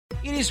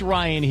It is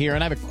Ryan here,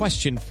 and I have a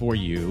question for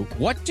you.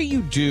 What do you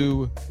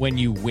do when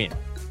you win?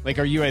 Like,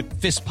 are you a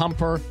fist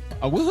pumper,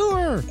 a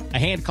woohooer, a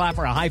hand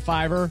clapper, a high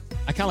fiver?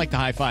 I kind of like the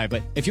high five,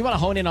 but if you want to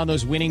hone in on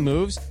those winning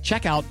moves,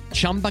 check out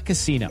Chumba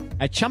Casino.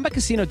 At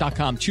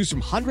ChumbaCasino.com, choose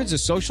from hundreds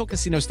of social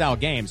casino-style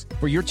games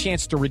for your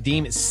chance to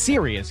redeem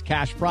serious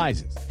cash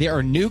prizes. There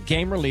are new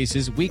game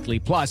releases weekly,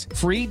 plus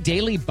free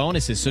daily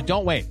bonuses. So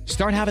don't wait.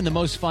 Start having the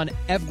most fun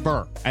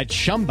ever at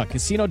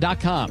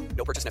ChumbaCasino.com.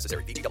 No purchase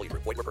necessary. VGW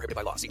Group. Void where prohibited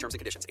by law. See terms and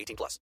conditions.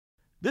 18+.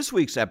 This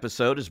week's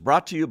episode is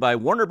brought to you by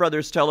Warner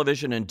Brothers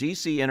Television and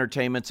DC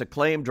Entertainment's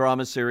acclaimed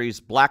drama series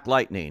Black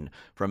Lightning,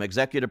 from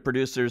executive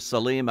producers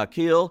Salim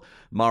Akil,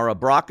 Mara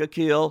Brock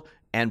Akil,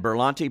 and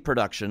Berlanti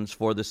Productions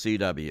for the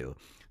CW.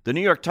 The New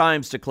York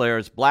Times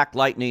declares Black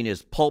Lightning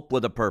is pulp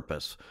with a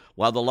purpose,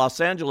 while the Los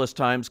Angeles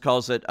Times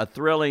calls it a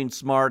thrilling,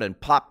 smart, and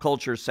pop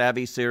culture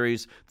savvy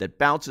series that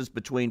bounces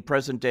between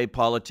present-day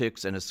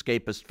politics and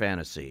escapist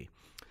fantasy.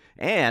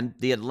 And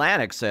The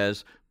Atlantic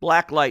says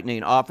Black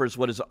Lightning offers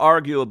what is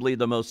arguably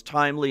the most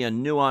timely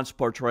and nuanced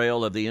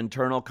portrayal of the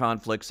internal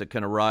conflicts that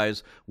can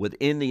arise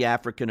within the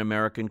African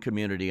American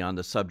community on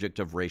the subject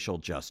of racial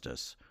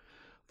justice.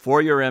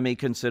 For your Emmy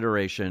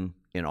consideration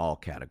in all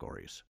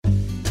categories.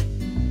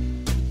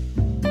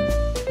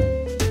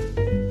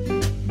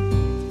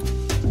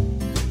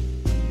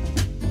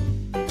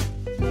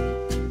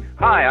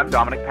 Hi, I'm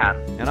Dominic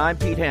Patton. And I'm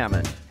Pete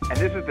Hammond. And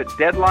this is the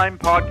Deadline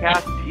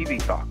Podcast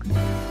TV Talk.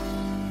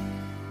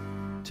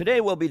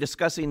 Today we'll be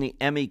discussing the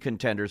Emmy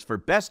contenders for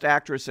Best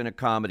Actress in a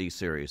Comedy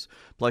Series.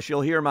 Plus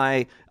you'll hear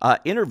my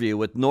interview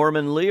with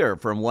Norman Lear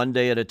from One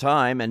Day at a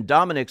Time, and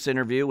Dominic's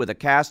interview with the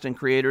cast and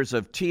creators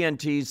of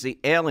TNT's The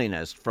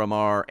Alienist from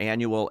our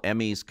annual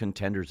Emmys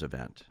Contenders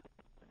event.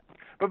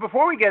 But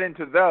before we get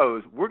into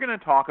those, we're going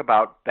to talk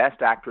about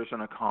Best Actress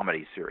in a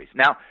Comedy Series.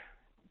 Now,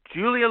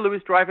 Julia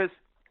Louis-Dreyfus,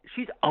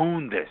 she's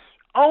owned this.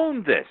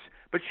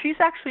 But she's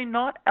actually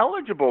not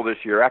eligible this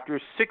year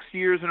after 6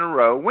 years in a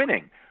row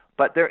winning.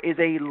 But there is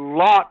a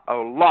lot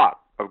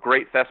of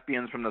great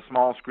thespians from the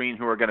small screen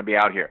who are going to be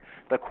out here.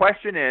 The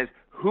question is,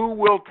 who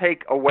will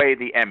take away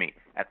the Emmy?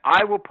 And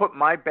I will put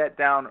my bet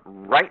down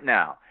right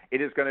now.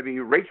 It is going to be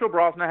Rachel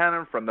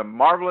Brosnahan from The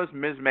Marvelous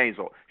Ms.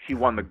 Maisel. She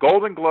won the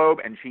Golden Globe,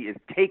 and she is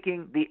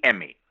taking the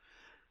Emmy.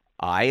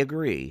 I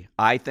agree.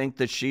 I think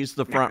that she's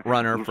the front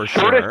runner for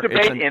sure. Shortest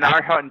debate in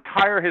our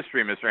entire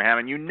history, Mr.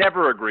 Hammond. You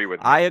never agree with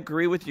me. I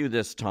agree with you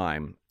this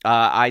time.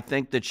 I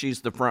think that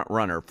she's the front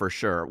runner for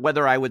sure.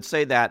 Whether I would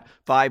say that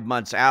 5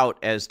 months out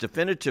as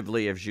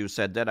definitively as you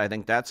said that, I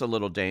think that's a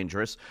little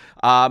dangerous.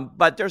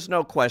 But there's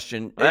no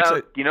question.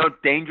 Well,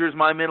 Danger's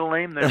my middle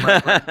name there, my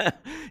friend.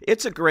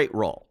 It's a great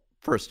role.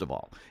 First of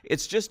all,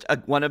 it's just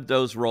one of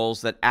those roles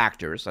that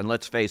actors, and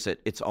let's face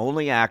it, it's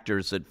only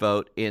actors that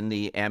vote in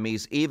the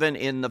Emmys, even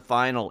in the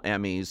final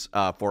Emmys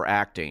for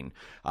acting.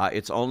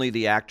 It's only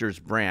the actors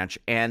branch,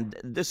 and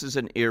this is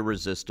an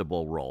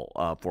irresistible role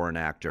for an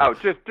actor. Oh,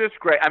 just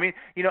great. I mean,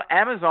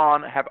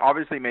 Amazon have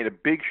obviously made a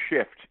big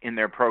shift in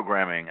their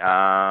programming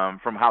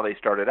from how they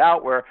started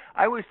out, where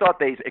I always thought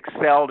they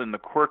excelled in the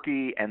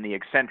quirky and the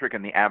eccentric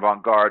and the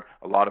avant-garde,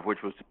 a lot of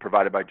which was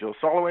provided by Jill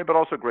Soloway, but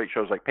also great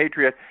shows like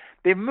Patriot.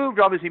 They've moved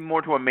obviously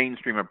more to a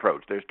mainstream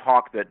approach. There's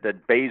talk that Jeff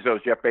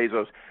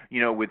Bezos,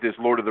 with this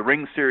Lord of the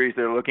Rings series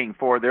they're looking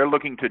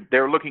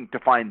to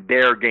find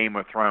their Game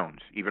of Thrones.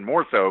 Even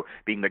more so,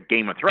 being that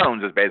Game of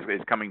Thrones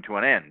is coming to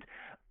an end.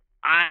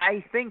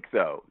 I think,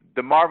 though,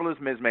 The Marvelous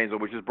Ms. Maisel,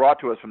 which is brought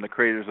to us from the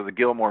creators of the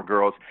Gilmore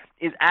Girls,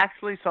 is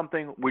actually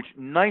something which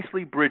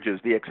nicely bridges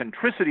the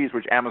eccentricities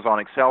which Amazon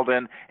excelled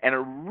in, and a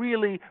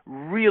really,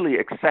 really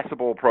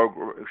accessible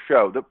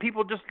show that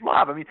people just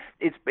love. I mean,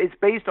 it's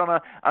based on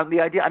the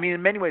idea. I mean,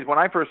 in many ways, when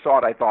I first saw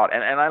it, I thought,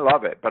 and I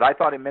love it, but I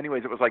thought in many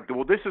ways it was like,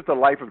 well, this is the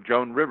life of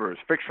Joan Rivers,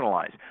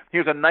 fictionalized.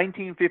 Here's a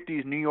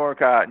 1950s New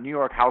York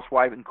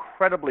housewife,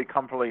 incredibly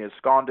comfortably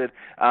ensconced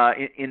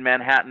in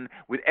Manhattan,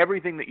 with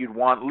everything that you'd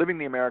want, living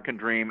the American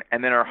dream,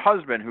 and then her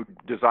husband, who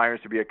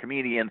desires to be a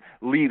comedian,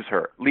 leaves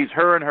her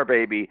and her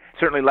baby,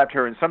 certainly left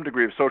her in some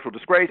degree of social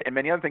disgrace and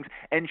many other things,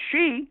 and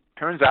she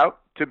turns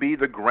out to be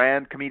the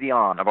grand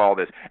comedian of all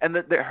this. And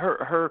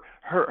her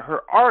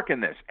arc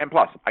in this, and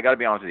plus, I got to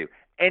be honest with you,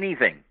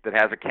 anything that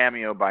has a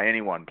cameo by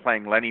anyone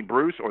playing Lenny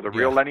Bruce or the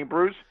real Lenny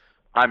Bruce,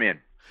 I'm in.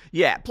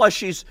 Yeah, plus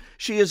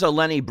she is a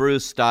Lenny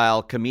Bruce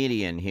style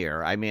comedian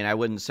here. I mean, I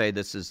wouldn't say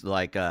this is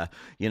like a,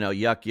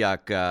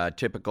 yuck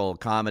typical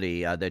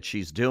comedy that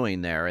she's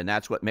doing there, and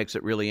that's what makes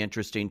it really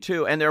interesting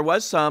too. And there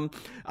was some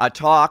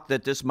talk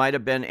that this might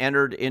have been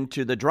entered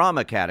into the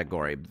drama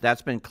category.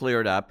 That's been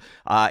cleared up.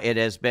 It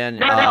has been.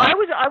 No, I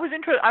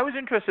was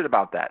interested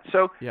about that.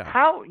 So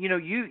how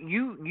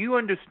you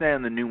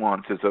understand the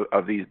nuances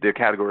of the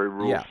category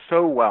rules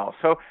so well.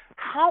 So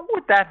How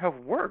would that have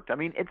worked? I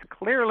mean, it's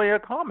clearly a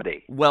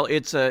comedy. Well,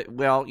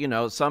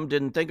 some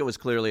didn't think it was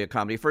clearly a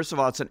comedy. First of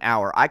all, it's an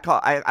hour. I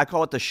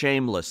call it the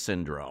Shameless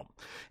syndrome.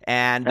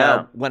 And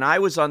when I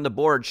was on the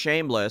board,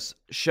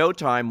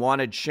 Showtime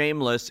wanted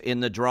Shameless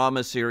in the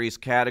drama series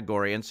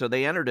category, and so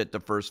they entered it the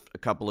first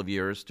couple of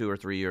years, 2 or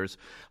 3 years,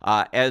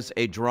 as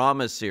a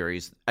drama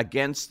series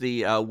against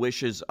the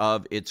wishes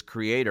of its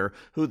creator,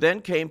 who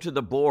then came to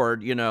the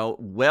board,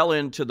 well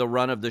into the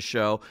run of the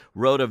show,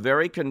 wrote a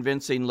very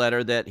convincing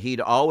letter that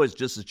he'd always,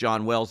 just as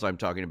John Wells I'm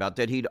talking about,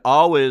 that he'd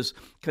always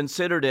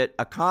considered it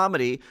a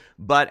comedy,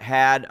 but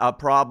had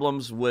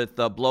problems with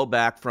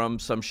blowback from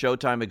some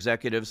Showtime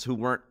executives who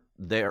weren't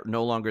there,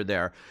 no longer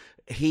there.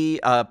 He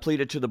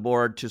pleaded to the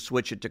board to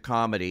switch it to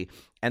comedy,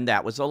 and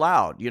that was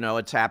allowed.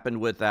 It's happened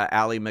with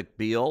Ally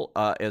McBeal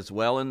as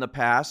well in the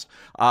past.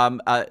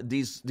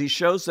 These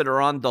shows that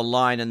are on the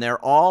line, and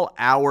they're all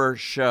hour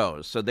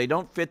shows, so they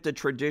don't fit the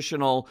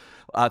traditional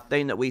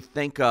thing that we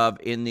think of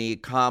in the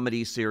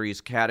comedy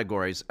series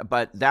categories.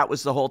 But that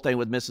was the whole thing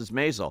with Mrs.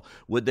 Maisel.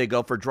 Would they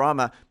go for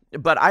drama?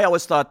 But I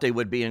always thought they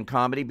would be in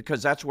comedy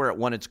because that's where it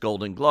won its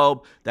Golden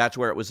Globe. That's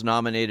where it was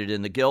nominated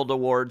in the Guild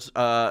Awards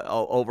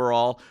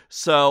overall.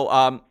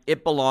 So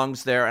it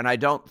belongs there, and I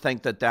don't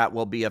think that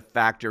will be a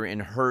factor in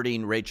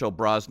hurting Rachel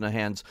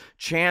Brosnahan's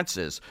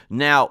chances.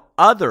 Now,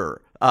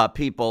 other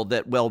people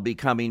that will be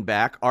coming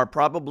back are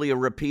probably a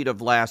repeat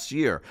of last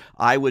year.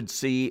 I would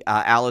see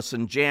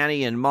Allison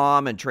Janney and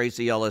Mom and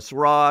Tracy Ellis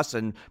Ross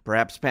and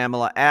perhaps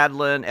Pamela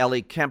Adlon.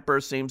 Ellie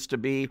Kemper seems to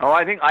be. Oh,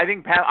 I think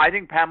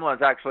Pamela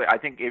is actually. I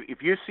think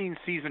if you've seen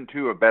season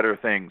 2 of Better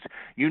Things,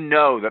 you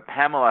know that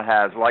Pamela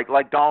has,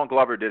 like Donald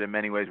Glover did in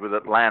many ways with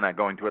Atlanta,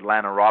 going to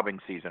Atlanta robbing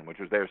season, which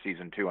was their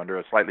season 2 under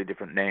a slightly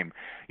different name.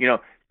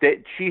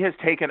 That she has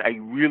taken a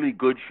really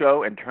good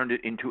show and turned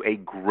it into a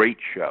great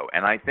show.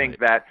 And I think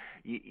that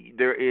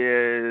there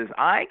is,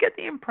 I get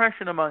the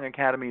impression among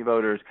Academy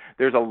voters,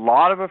 there's a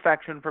lot of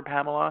affection for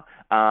Pamela.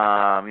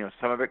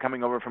 Some of it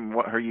coming over from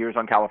her years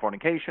on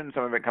Californication,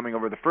 some of it coming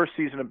over the first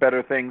season of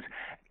Better Things.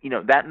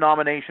 That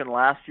nomination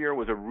last year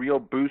was a real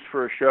boost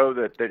for a show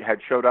that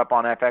had showed up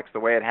on FX the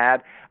way it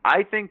had.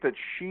 I think that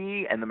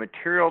she and the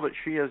material that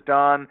she has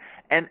done,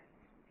 and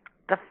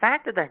the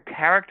fact that the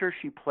character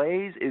she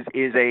plays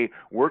is a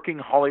working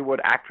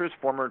Hollywood actress,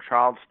 former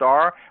child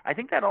star, I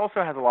think that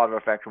also has a lot of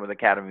affection with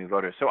Academy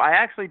voters. So I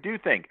actually do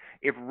think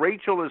if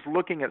Rachel is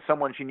looking at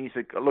someone she needs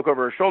to look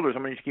over her shoulder,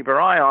 someone she should keep her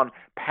eye on,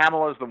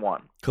 Pamela's the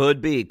one.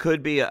 Could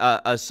be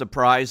a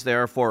surprise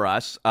there for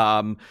us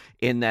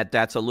in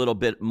that's a little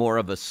bit more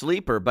of a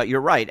sleeper. But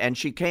you're right, and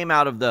she came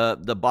out of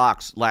the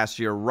box last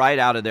year, right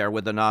out of there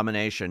with a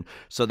nomination.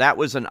 So that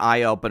was an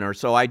eye-opener.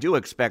 So I do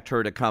expect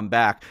her to come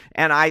back.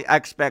 And I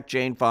expect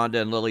Jane Fonda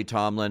and Lily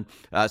Tomlin,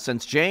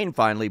 since Jane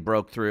finally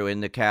broke through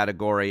in the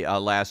category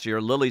last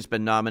year. Lily's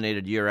been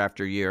nominated year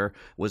after year,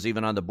 was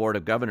even on the Board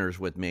of Governors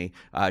with me.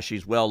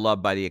 She's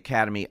well-loved by the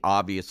Academy,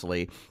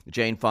 obviously.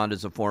 Jane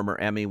Fonda's a former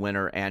Emmy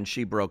winner, and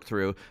she broke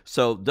through.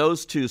 So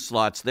those two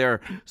slots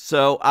there.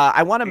 So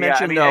I want to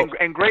mention, though...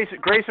 And Grace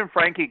and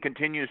Frankie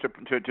continues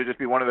to just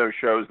be one of those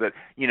shows that,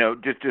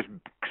 just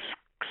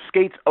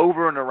skates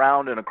over and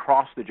around and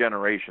across the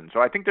generation. So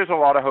I think there's a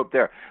lot of hope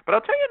there. But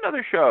I'll tell you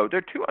another show. There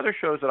are 2 other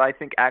shows that I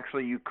think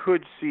actually you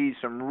could see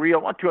some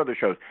real, not 2 other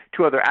shows,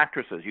 2 other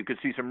actresses. You could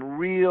see some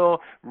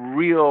real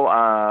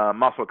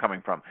muscle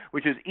coming from,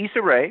 which is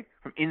Issa Rae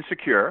from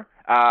Insecure,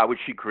 which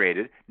she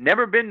created,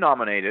 never been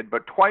nominated,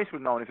 but twice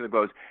was nominated for the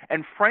Globes,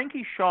 and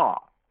Frankie Shaw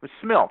with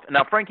Smilf.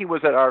 Now, Frankie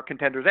was at our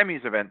Contenders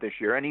Emmys event this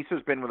year, and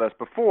Issa's been with us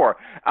before.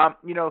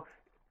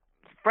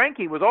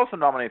 Frankie was also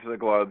nominated for the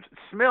Globes.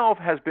 Smilf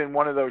has been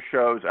one of those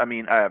shows. I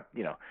mean, I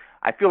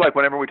feel like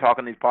whenever we talk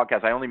on these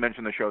podcasts, I only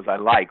mention the shows I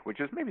like, which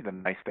is maybe the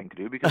nice thing to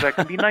do because I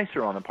can be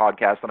nicer on the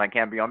podcast than I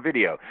can be on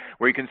video,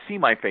 where you can see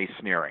my face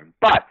sneering.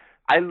 But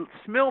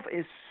Smilf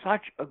is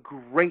such a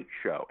great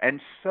show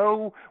and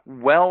so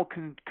well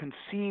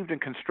conceived and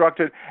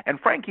constructed,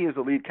 and Frankie is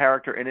the lead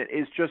character, and it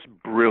is just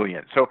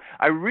brilliant. So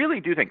I really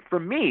do think,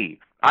 for me,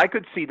 I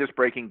could see this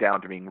breaking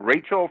down to being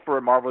Rachel for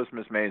Marvelous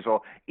Miss Maisel,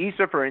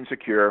 Issa for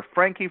Insecure,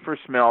 Frankie for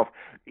Smilf,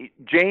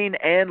 Jane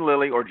and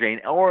Lily, or Jane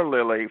or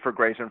Lily for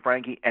Grace and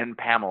Frankie, and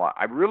Pamela.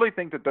 I really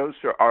think that those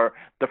are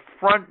the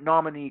front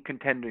nominee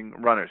contending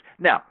runners.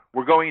 Now,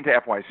 we're going into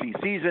FYC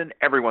season.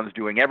 Everyone's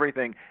doing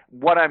everything.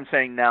 What I'm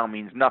saying now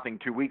means nothing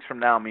 2 weeks from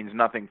now, means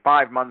nothing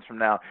 5 months from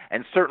now,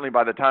 and certainly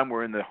by the time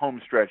we're in the home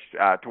stretch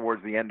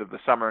towards the end of the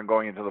summer and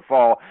going into the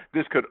fall,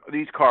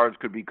 these cards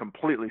could be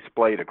completely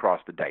splayed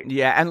across the date.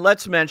 Yeah, and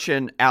let's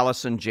mention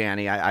Allison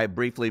Janney. I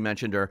briefly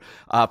mentioned her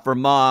for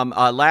Mom.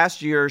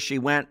 Last year, she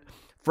went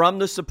from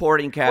the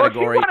supporting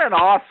category. Well, she won an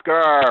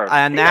Oscar,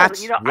 and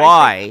that's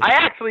why. I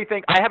actually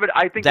think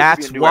I think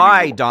that's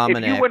why,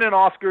 Dominic. If you win an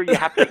Oscar, you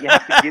have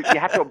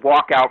to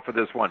walk out for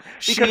this one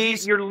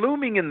because you're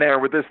looming in there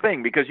with this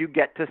thing because you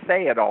get to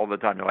say it all the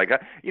time. You're like,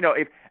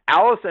 if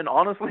Allison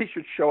honestly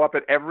should show up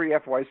at every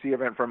FYC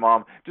event for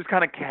Mom, just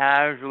kind of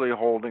casually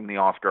holding the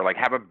Oscar, like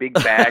have a big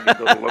bag and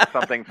go look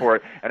something for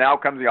it, and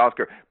out comes the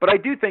Oscar. But I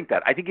do think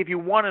that. I think if you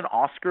won an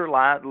Oscar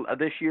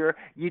this year,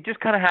 you just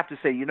kind of have to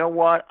say, you know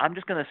what, I'm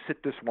just going to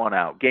sit this one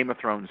out, Game of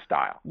Thrones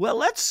style. Well,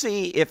 let's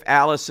see if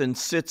Allison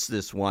sits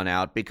this one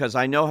out, because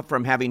I know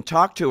from having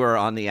talked to her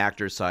on the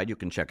Actors side, you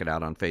can check it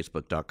out on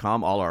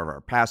Facebook.com, all of our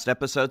past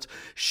episodes,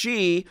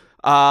 she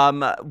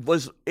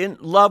was in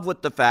love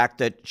with the fact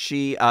that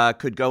she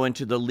could go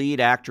into the lead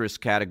actress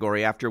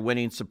category after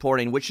winning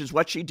supporting, which is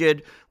what she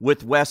did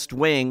with West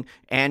Wing,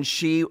 and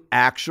she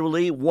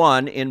actually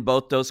won in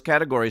both those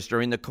categories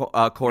during the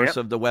course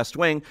of the West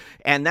Wing,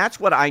 and that's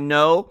what I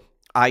know.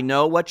 I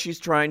know what she's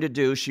trying to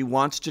do. She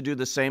wants to do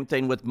the same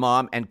thing with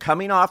Mom. And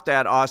coming off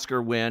that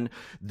Oscar win,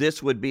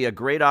 this would be a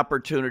great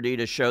opportunity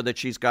to show that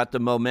she's got the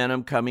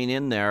momentum coming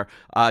in there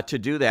to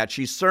do that.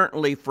 She's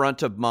certainly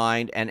front of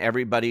mind, and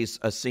everybody's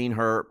seen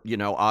her,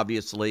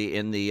 obviously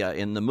in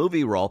the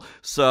movie role.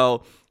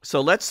 So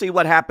let's see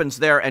what happens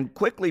there. And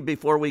quickly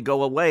before we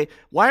go away,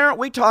 why aren't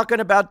we talking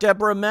about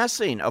Deborah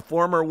Messing, a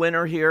former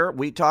winner here?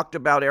 We talked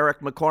about Eric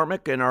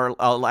McCormick in our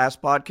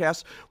last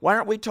podcast. Why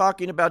aren't we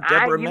talking about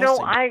Deborah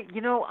Messing?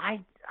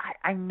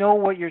 I know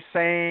what you're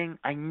saying.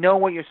 I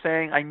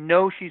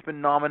know she's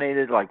been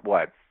nominated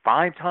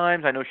 5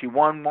 times. I know she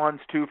won once,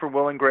 2 for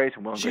Will and Grace.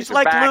 And Will and She's Grace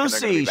like back,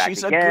 Lucy.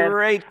 She's a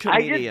great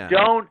comedian.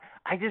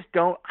 I just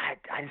don't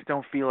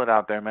feel it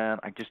out there, man.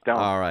 I just don't.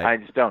 All right. I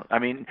just don't. I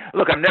mean,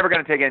 look, I'm never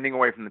going to take anything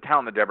away from the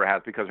talent that Deborah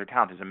has, because her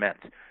talent is immense.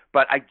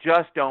 But I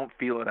just don't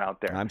feel it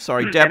out there. I'm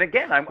sorry, Deb. And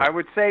again, I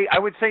would say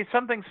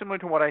something similar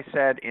to what I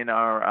said in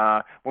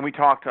our when we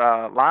talked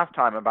last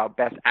time about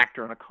Best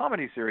Actor in a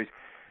Comedy Series.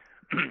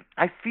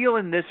 I feel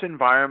in this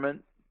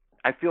environment,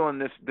 I feel in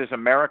this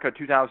America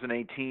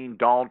 2018,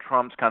 Donald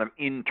Trump's kind of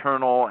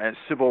internal and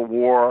civil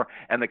war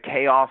and the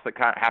chaos that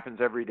happens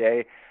every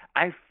day,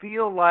 I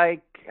feel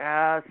like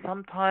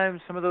sometimes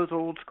some of those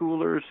old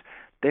schoolers,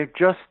 they're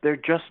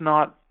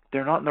not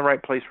in the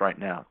right place right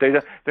now.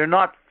 They're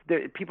not.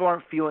 People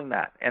aren't feeling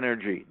that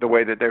energy the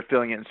way that they're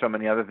feeling it in so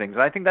many other things,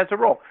 and I think that's a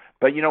role.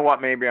 But you know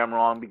what? Maybe I'm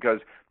wrong, because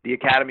the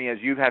Academy, as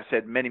you have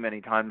said many, many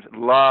times,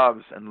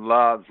 loves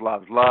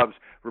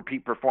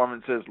repeat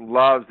performances,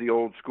 loves the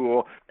old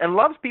school, and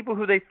loves people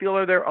who they feel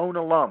are their own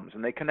alums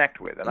and they connect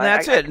with. And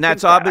that's it. And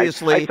that's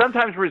obviously. I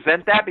sometimes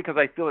resent that, because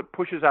I feel it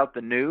pushes out the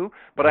new,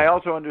 but I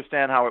also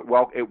understand how it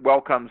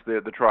welcomes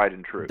the tried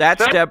and true.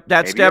 That's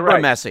Deborah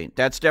right. Messing.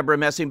 That's Deborah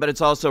Messing, but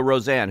it's also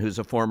Roseanne, who's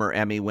a former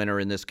Emmy winner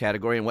in this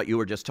category, and what you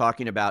were just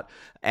talking about.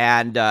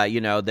 And,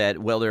 that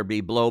will there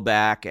be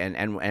blowback,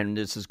 and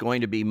this is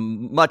going to be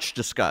much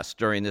discussed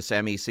during this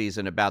Emmy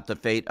season about the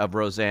fate of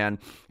Roseanne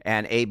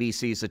and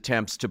ABC's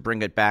attempts to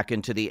bring it back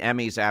into the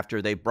Emmys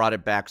after they brought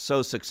it back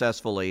so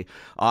successfully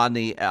on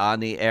the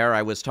air.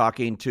 I was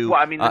talking to. Well,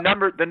 I mean,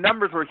 the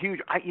numbers were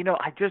huge.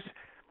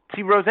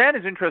 See, Roseanne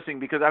is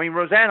interesting because,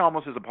 Roseanne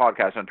almost is a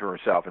podcast unto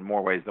herself in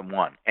more ways than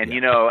one. And,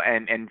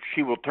 and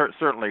she will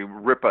certainly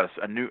rip us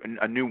a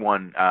new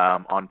one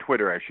on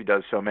Twitter, as she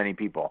does so many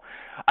people.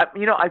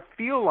 I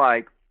feel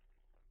like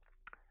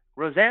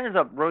Roseanne is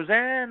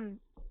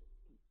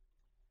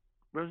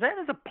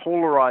a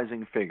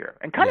polarizing figure,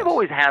 and kind of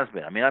always has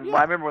been. I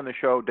remember when the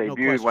show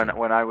debuted,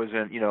 when I was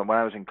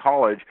in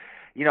college.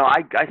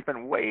 I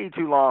spent way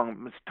too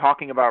long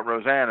talking about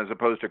Roseanne as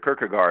opposed to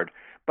Kierkegaard,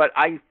 but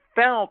I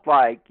felt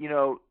like,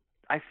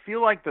 I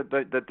feel like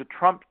the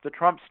Trump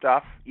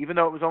stuff, even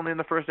though it was only in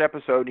the first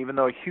episode, even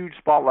though a huge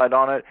spotlight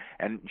on it,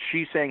 and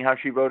she's saying how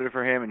she voted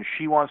for him, and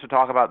she wants to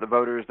talk about the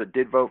voters that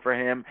did vote for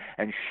him,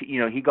 and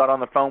he got on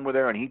the phone with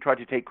her, and he tried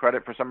to take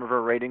credit for some of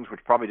her ratings,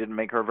 which probably didn't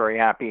make her very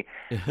happy.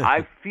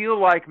 I feel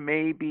like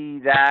maybe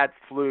that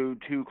flew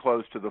too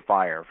close to the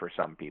fire for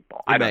some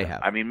people. I don't know.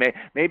 I mean,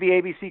 maybe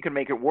ABC can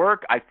make it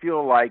work. I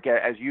feel like,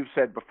 as you've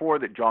said before,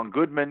 that John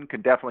Goodman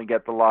can definitely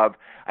get the love.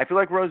 I feel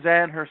like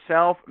Roseanne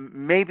herself,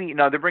 maybe,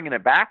 they're bringing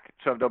it back,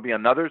 so there'll be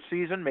another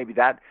season, maybe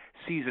that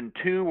season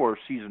 2 or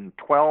season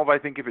 12, I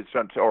think, if it's,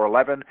 or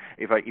 11,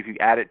 if you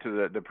add it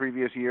to the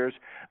previous years.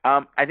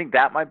 I think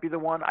that might be the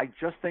one. I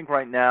just think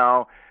right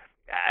now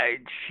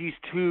she's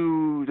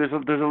too. There's a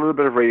little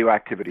bit of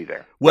radioactivity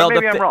there. Well,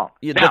 maybe I'm wrong.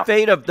 The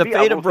fate of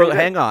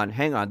hang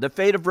on. The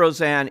fate of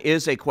Roseanne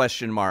is a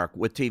question mark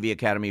with TV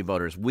Academy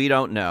voters. We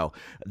don't know.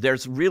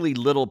 There's really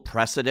little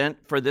precedent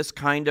for this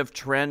kind of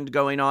trend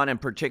going on, and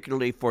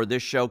particularly for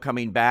this show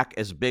coming back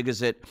as big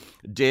as it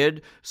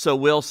did. So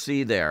we'll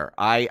see there.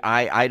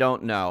 I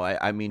don't know.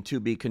 I mean,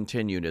 to be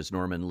continued, as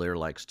Norman Lear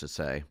likes to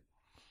say.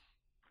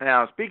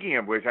 Now, speaking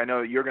of which, I know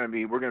we're going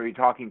to be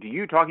talking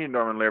to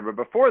Norman Lear, but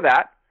before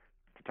that,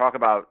 to talk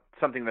about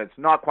something that's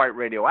not quite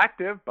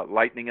radioactive, but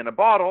lightning in a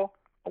bottle,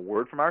 a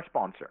word from our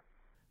sponsor.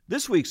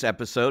 This week's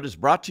episode is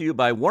brought to you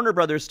by Warner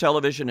Brothers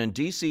Television and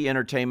DC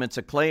Entertainment's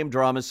acclaimed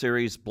drama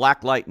series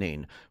Black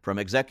Lightning, from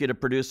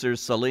executive producers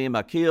Salim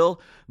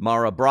Akil,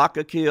 Mara Brock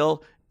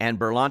Akil, and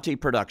Berlanti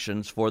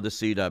Productions for the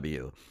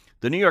CW.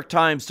 The New York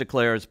Times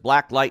declares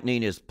Black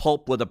Lightning is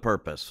pulp with a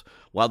purpose,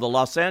 while the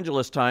Los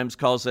Angeles Times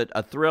calls it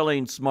a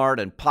thrilling, smart,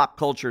 and pop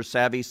culture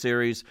savvy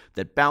series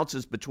that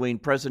bounces between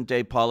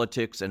present-day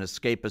politics and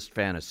escapist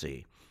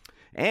fantasy.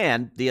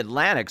 And The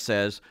Atlantic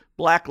says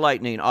Black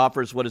Lightning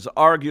offers what is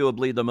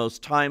arguably the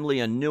most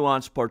timely and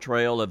nuanced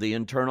portrayal of the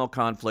internal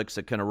conflicts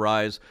that can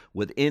arise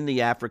within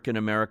the African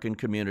American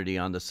community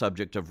on the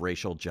subject of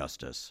racial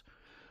justice.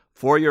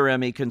 For your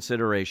Emmy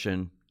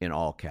consideration in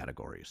all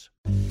categories.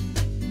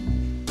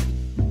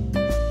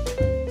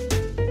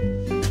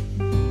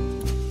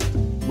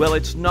 Well,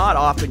 it's not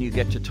often you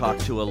get to talk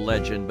to a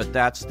legend, but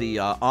that's the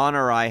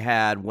honor I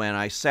had when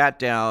I sat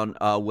down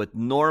with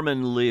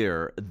Norman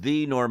Lear,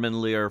 the Norman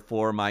Lear,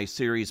 for my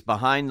series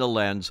Behind the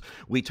Lens.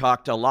 We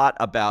talked a lot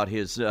about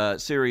his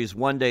series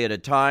One Day at a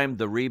Time,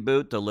 the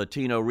reboot, the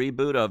Latino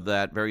reboot of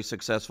that very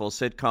successful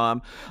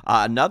sitcom.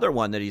 Another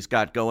one that he's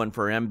got going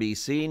for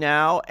NBC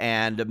now,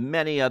 and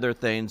many other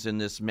things in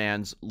this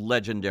man's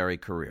legendary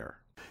career.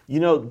 You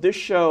know, this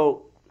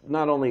show,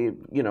 not only,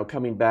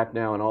 coming back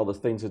now and all the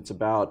things it's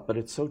about, but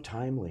it's so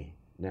timely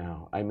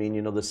now. I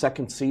mean, the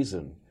second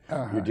season,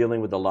 you're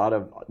dealing with a lot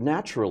of,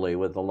 naturally,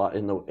 with a lot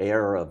in the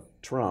era of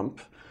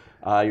Trump,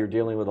 you're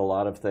dealing with a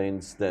lot of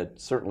things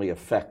that certainly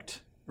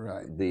affect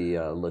the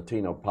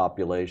Latino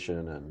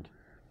population and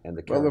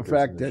the characters well, the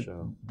fact in the that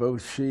show.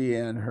 Both she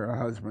and her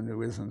husband,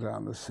 who isn't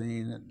on the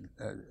scene,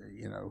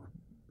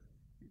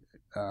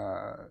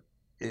 are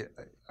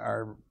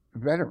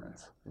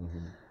veterans. Mm-hmm.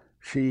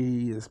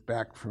 She is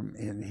back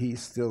and he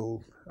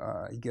still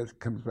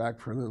comes back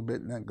for a little bit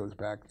and then goes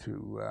back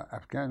to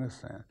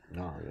Afghanistan.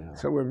 Oh, yeah.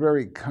 So we're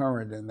very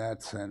current in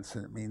that sense,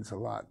 and it means a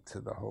lot to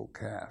the whole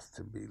cast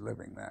to be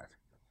living that.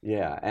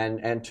 Yeah,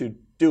 and to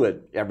do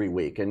it every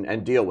week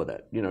and deal with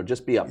it.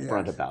 Just be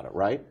upfront about it,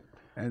 right?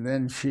 And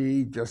then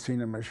she,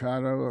 Justina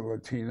Machado, a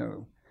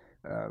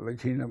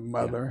Latina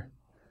mother,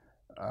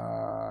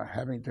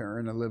 having to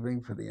earn a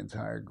living for the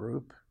entire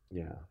group.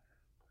 Yeah.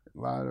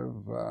 A lot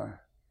of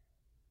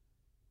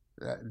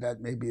that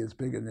may be as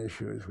big an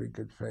issue as we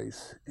could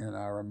face in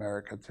our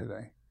America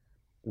today.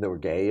 There were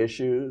gay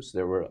issues.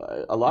 There were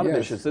a lot of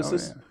issues. This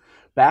is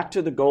back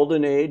to the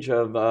golden age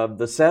of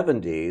the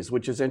 70s,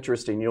 which is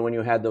interesting. When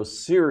you had those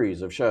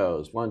series of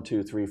shows, 1,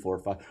 2, 3, 4,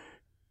 5,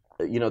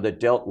 that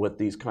dealt with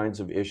these kinds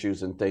of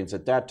issues and things.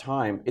 At that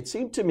time, it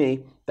seemed to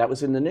me that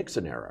was in the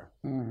Nixon era.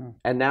 Mm-hmm.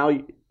 And now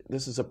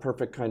this is a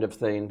perfect kind of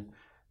thing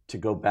to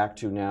go back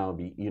to now,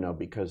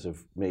 because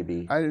of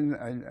maybe... I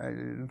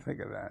didn't think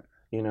of that.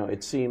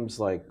 It seems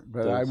like...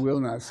 But I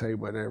will not say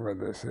whatever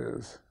this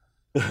is.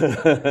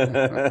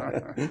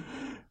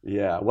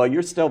 Yeah, well,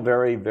 you're still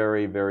very,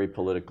 very, very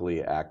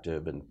politically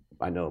active, and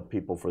I know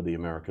People for the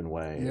American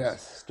Way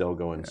is still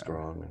going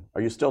strong.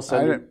 Are you still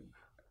sending...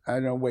 I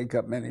don't wake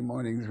up many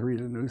mornings, read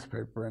a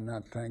newspaper, and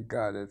not thank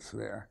God it's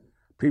there.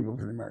 People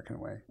for the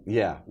American Way.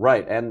 Yeah,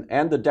 right,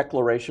 and the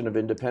Declaration of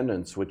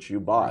Independence, which you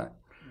bought.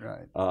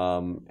 Right.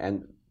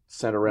 And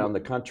sent around the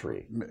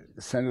country.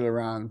 Sent it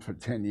around for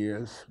 10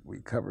 years. We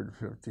covered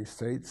 50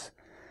 states.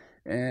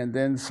 And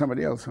then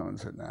somebody else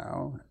owns it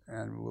now,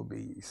 and we'll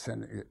be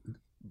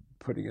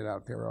putting it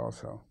out there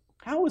also.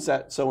 How is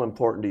that so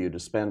important to you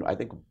to spend, I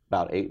think,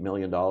 about $8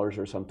 million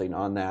or something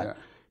on that,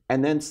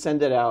 and then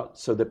send it out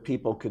so that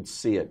people could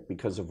see it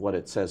because of what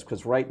it says?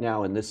 Because right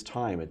now, in this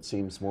time, it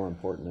seems more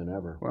important than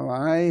ever. Well,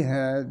 I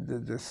had the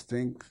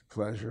distinct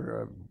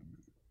pleasure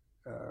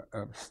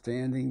of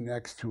standing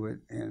next to it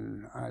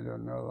in,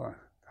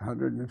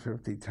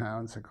 150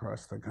 towns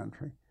across the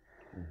country,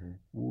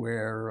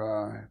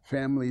 where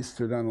families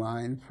stood on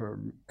line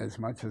for as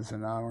much as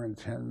an hour and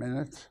 10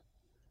 minutes.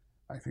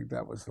 I think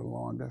that was the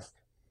longest.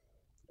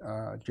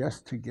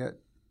 Just to get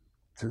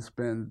to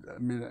spend a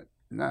minute,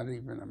 not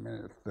even a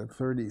minute, the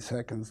 30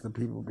 seconds the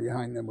people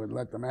behind them would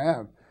let them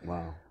have.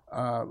 Wow.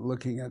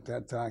 Looking at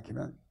that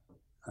document.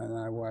 And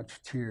I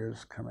watched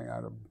tears coming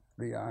out of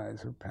the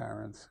eyes of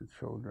parents and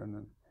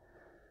children,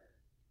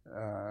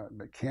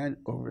 but can't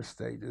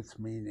overstate its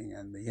meaning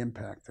and the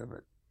impact of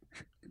it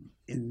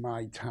in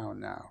my town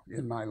now,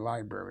 in my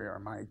library or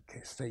my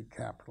state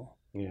capital.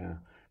 Yeah.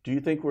 Do you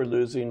think we're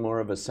losing more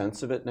of a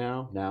sense of it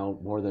now? Now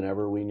more than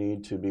ever we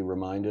need to be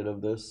reminded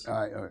of this?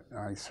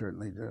 I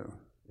certainly do.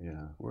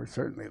 Yeah. We're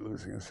certainly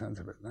losing a sense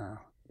of it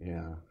now.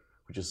 Yeah.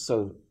 Which is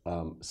so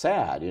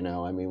sad,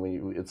 I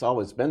mean, it's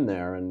always been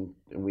there and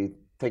we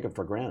take it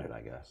for granted,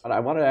 I guess. But I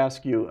want to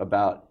ask you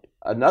about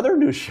another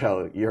new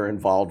show you're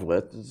involved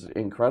with. It's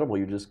incredible.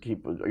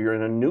 You're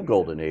in a new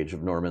golden age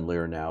of Norman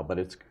Lear now, but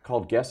it's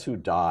called Guess Who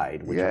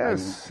Died, which I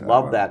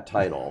love that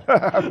title.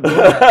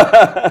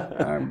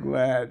 I'm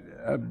glad.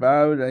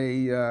 About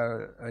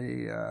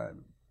a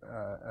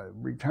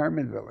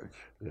retirement village.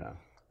 Yeah.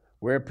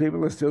 Where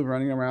people are still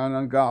running around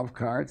on golf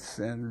carts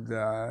and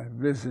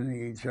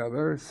visiting each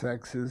other.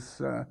 Sex is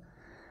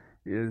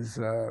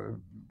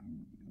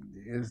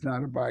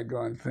not a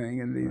bygone thing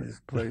in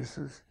these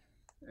places,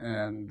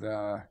 and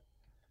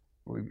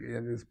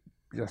it is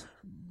just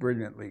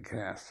brilliantly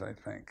cast, I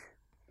think.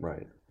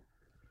 Right.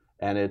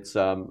 And it's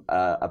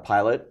a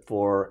pilot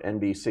for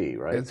NBC,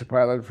 right? It's a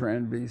pilot for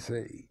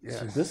NBC. Yes.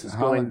 So this is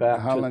going back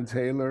to Holland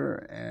Taylor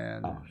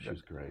and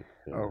she's great.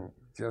 Yeah. Oh,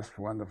 just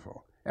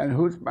wonderful. And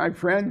who's my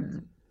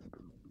friend?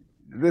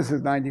 This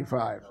is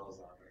 95.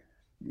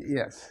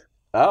 Yes.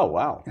 Oh,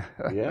 wow.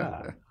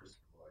 Yeah.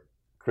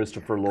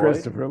 Christopher Lloyd.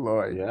 Christopher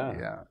Lloyd. Yeah.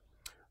 Yeah.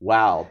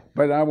 Wow.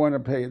 But I want to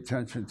pay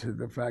attention to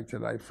the fact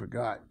that I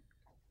forgot,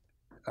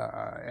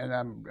 and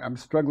I'm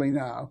struggling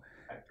now.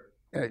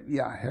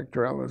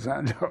 Hector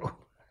Elizondo.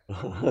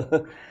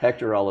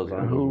 Hector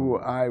Elizondo. Who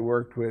I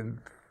worked with,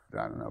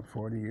 I don't know,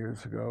 40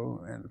 years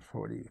ago and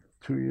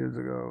 42 years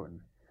ago,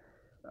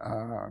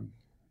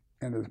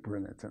 and is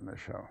brilliant in the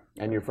show.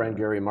 And your friend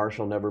Gary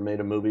Marshall never made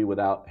a movie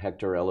without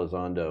Hector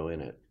Elizondo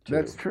in it, too.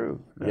 That's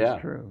true.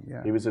 That's true,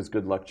 yeah. He was his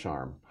good luck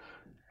charm.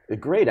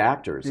 Great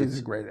actors. He's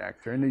a great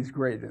actor, and he's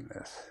great in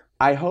this.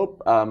 I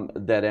hope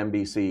that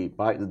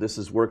NBC, this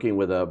is working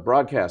with a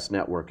broadcast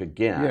network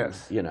again,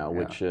 yes.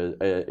 Which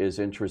is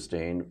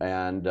interesting.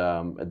 And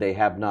they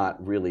have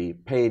not really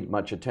paid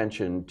much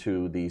attention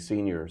to the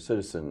senior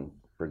citizen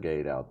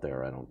brigade out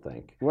there, I don't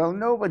think. Well,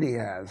 nobody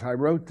has. I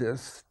wrote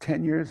this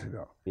 10 years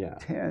ago. Yeah.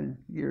 10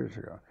 years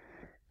ago.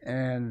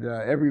 And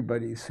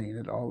everybody's seen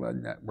it, all the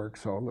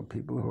networks, all the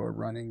people who are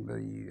running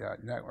the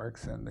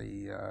networks, and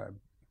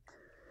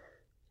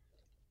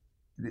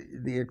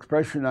the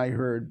expression I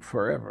heard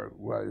forever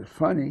was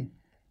funny,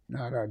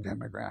 not our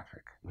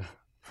demographic.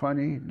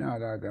 Funny,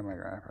 not our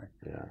demographic.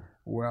 Yeah.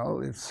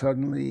 Well, it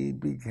suddenly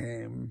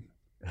became,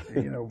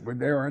 but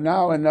there are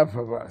now enough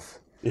of us.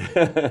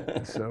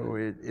 So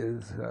it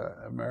is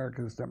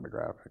America's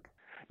demographic.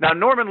 Now,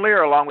 Norman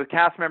Lear, along with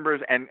cast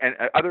members and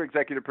other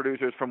executive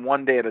producers from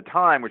One Day at a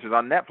Time, which is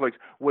on Netflix,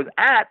 was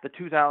at the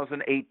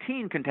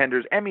 2018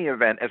 Contenders Emmy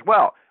event as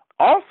well.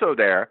 Also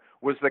there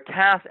was the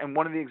cast and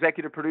one of the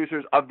executive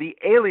producers of The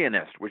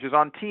Alienist, which is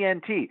on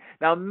TNT.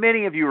 Now,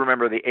 many of you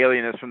remember The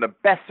Alienist from the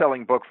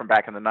best-selling book from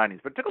back in the 90s,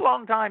 but it took a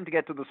long time to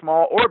get to the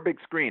small or big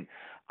screen.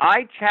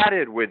 I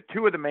chatted with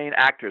two of the main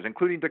actors,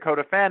 including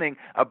Dakota Fanning,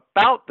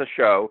 about the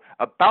show,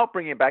 about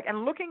bringing it back,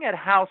 and looking at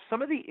how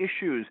some of the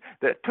issues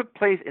that took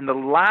place in the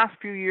last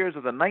few years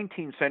of the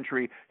 19th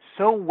century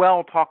so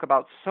well talk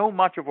about so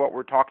much of what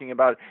we're talking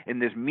about in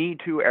this Me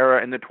Too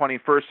era in the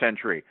 21st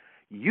century.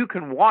 You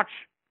can watch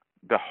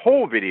the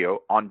whole video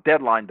on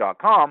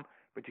Deadline.com,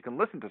 but you can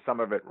listen to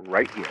some of it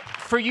right here.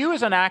 For you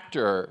as an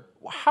actor,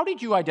 how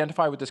did you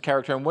identify with this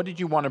character, and what did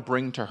you want to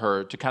bring to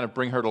her to kind of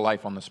bring her to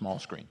life on the small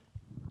screen?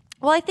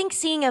 Well, I think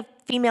seeing a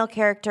female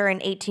character in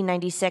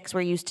 1896,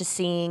 we're used to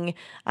seeing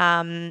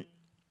a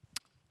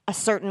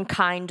certain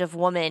kind of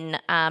woman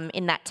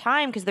in that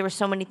time, because there were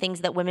so many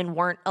things that women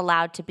weren't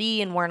allowed to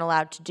be and weren't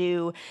allowed to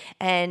do.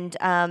 And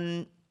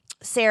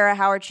Sarah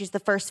Howard, she's the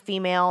first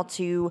female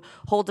to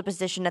hold a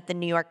position at the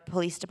New York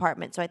Police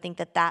Department. So I think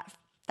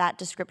that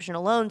description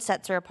alone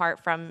sets her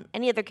apart from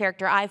any other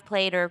character I've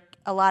played or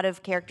a lot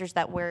of characters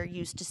that we're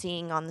used to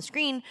seeing on the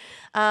screen.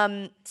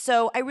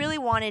 So I really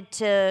wanted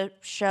to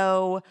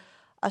show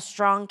a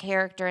strong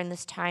character in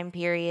this time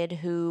period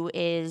who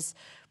is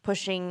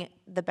pushing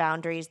the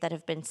boundaries that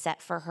have been set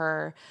for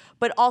her,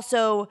 but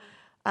also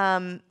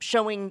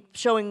showing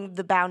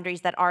the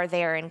boundaries that are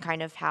there and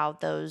kind of how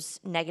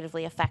those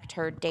negatively affect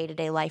her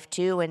day-to-day life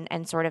too,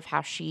 and sort of how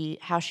she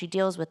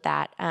deals with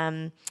that.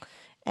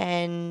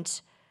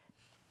 And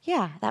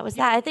yeah, that was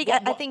that.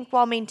 I think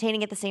while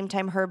maintaining at the same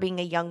time her being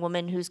a young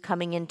woman who's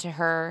coming into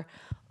her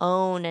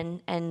own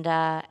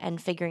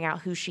and figuring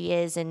out who she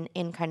is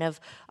in kind of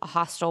a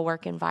hostile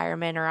work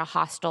environment or a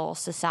hostile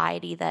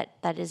society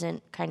that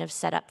isn't kind of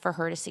set up for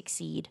her to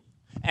succeed.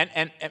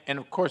 And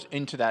of course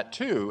into that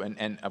too,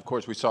 and of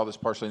course we saw this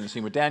partially in the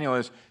scene with Daniel,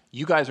 is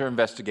you guys are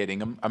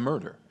investigating a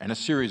murder and a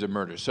series of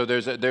murders. So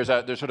there's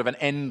sort of an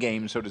end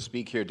game, so to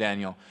speak, here,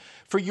 Daniel.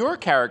 For your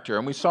character,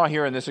 and we saw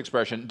here in this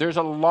expression, there's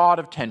a lot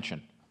of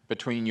tension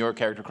between your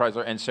character,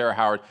 Chrysler, and Sarah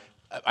Howard.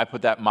 I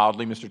put that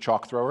mildly, Mr.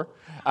 Chalk Thrower.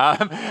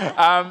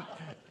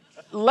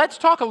 Let's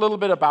talk a little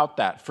bit about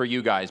that for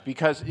you guys,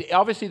 because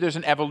obviously there's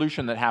an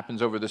evolution that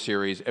happens over the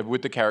series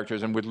with the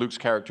characters and with Luke's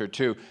character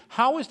too.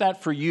 How is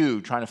that for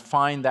you, trying to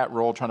find that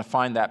role, trying to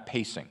find that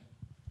pacing?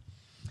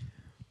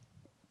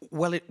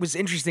 Well, it was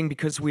interesting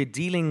because we're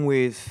dealing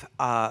with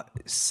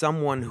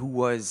someone who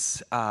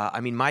was,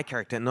 my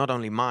character, not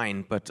only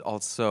mine, but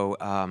also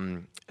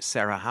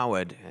Sarah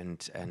Howard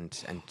and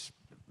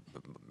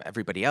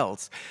everybody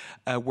else,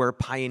 were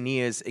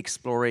pioneers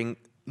exploring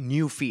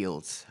new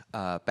fields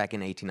back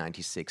in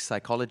 1896.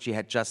 Psychology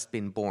had just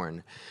been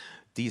born.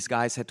 These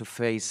guys had to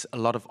face a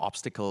lot of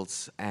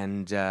obstacles,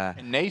 and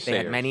they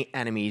had many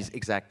enemies,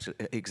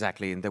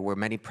 exactly, and there were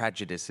many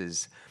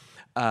prejudices.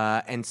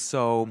 And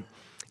so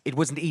it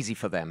wasn't easy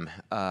for them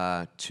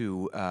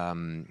to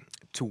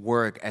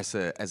work as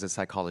a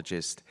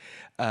psychologist.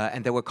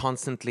 And they were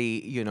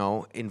constantly,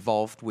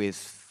 involved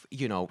with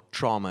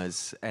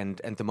traumas and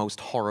the most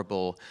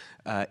horrible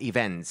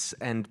events.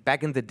 And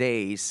back in the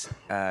days,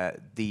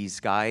 these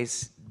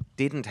guys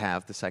didn't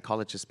have, the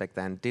psychologists back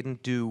then,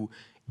 didn't do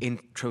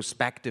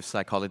introspective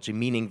psychology,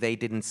 meaning they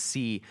didn't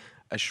see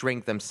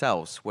shrink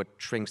themselves, what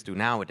shrinks do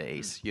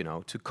nowadays, you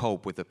know, to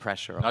cope with the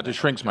pressure. Not to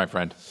shrinks, my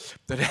friend.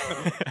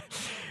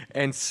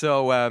 And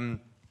so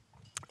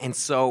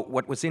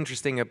what was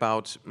interesting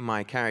about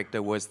my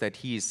character was that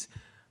he's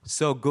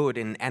so good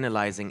in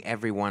analyzing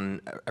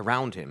everyone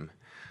around him.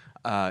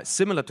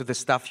 Similar to the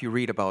stuff you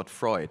read about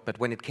Freud, but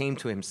when it came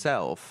to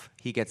himself,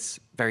 he gets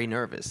very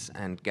nervous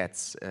and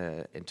gets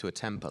into a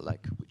temper,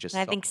 like we just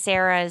I think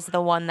Sarah is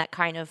the one that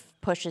kind of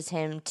pushes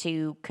him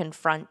to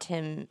confront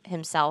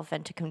himself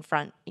and to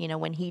confront, you know,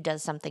 when he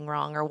does something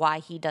wrong or why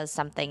he does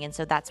something. And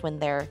so that's when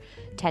their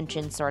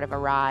tensions sort of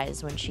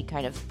arise, when she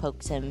kind of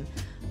pokes him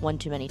one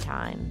too many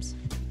times.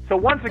 So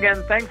once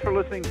again, thanks for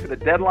listening to the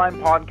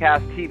Deadline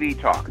Podcast TV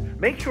Talk.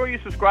 Make sure you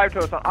subscribe to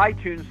us on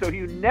iTunes so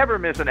you never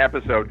miss an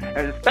episode,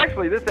 and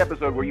especially this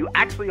episode where you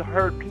actually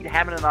heard Pete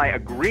Hammond and I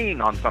agreeing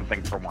on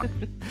something for once.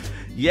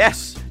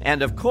 Yes,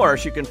 and of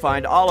course, you can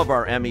find all of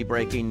our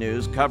Emmy-breaking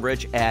news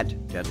coverage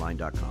at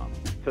Deadline.com.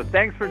 So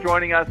thanks for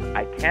joining us.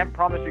 I can't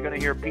promise you're going to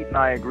hear Pete and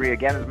I agree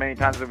again as many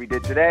times as we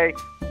did today,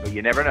 but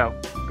you never know.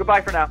 Goodbye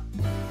for now.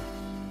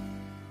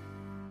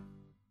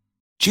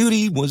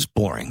 Judy was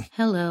boring.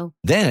 Hello.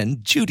 Then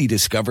Judy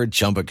discovered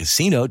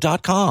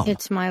ChumbaCasino.com.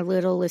 It's my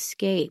little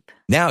escape.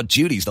 Now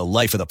Judy's the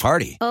life of the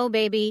party. Oh,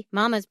 baby,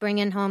 mama's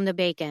bringing home the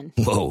bacon.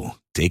 Whoa,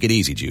 take it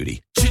easy,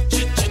 Judy.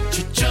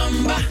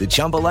 The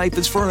Chumba life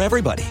is for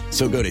everybody.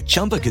 So go to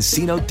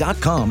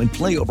ChumbaCasino.com and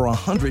play over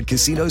 100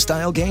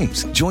 casino-style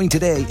games. Join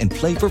today and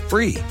play for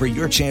free for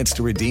your chance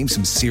to redeem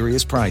some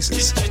serious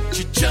prizes.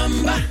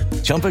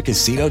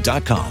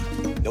 ChumbaCasino.com.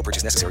 No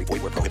purchase necessary.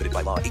 Void where prohibited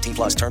by law.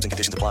 18+ terms and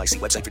conditions apply. See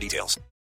website for details.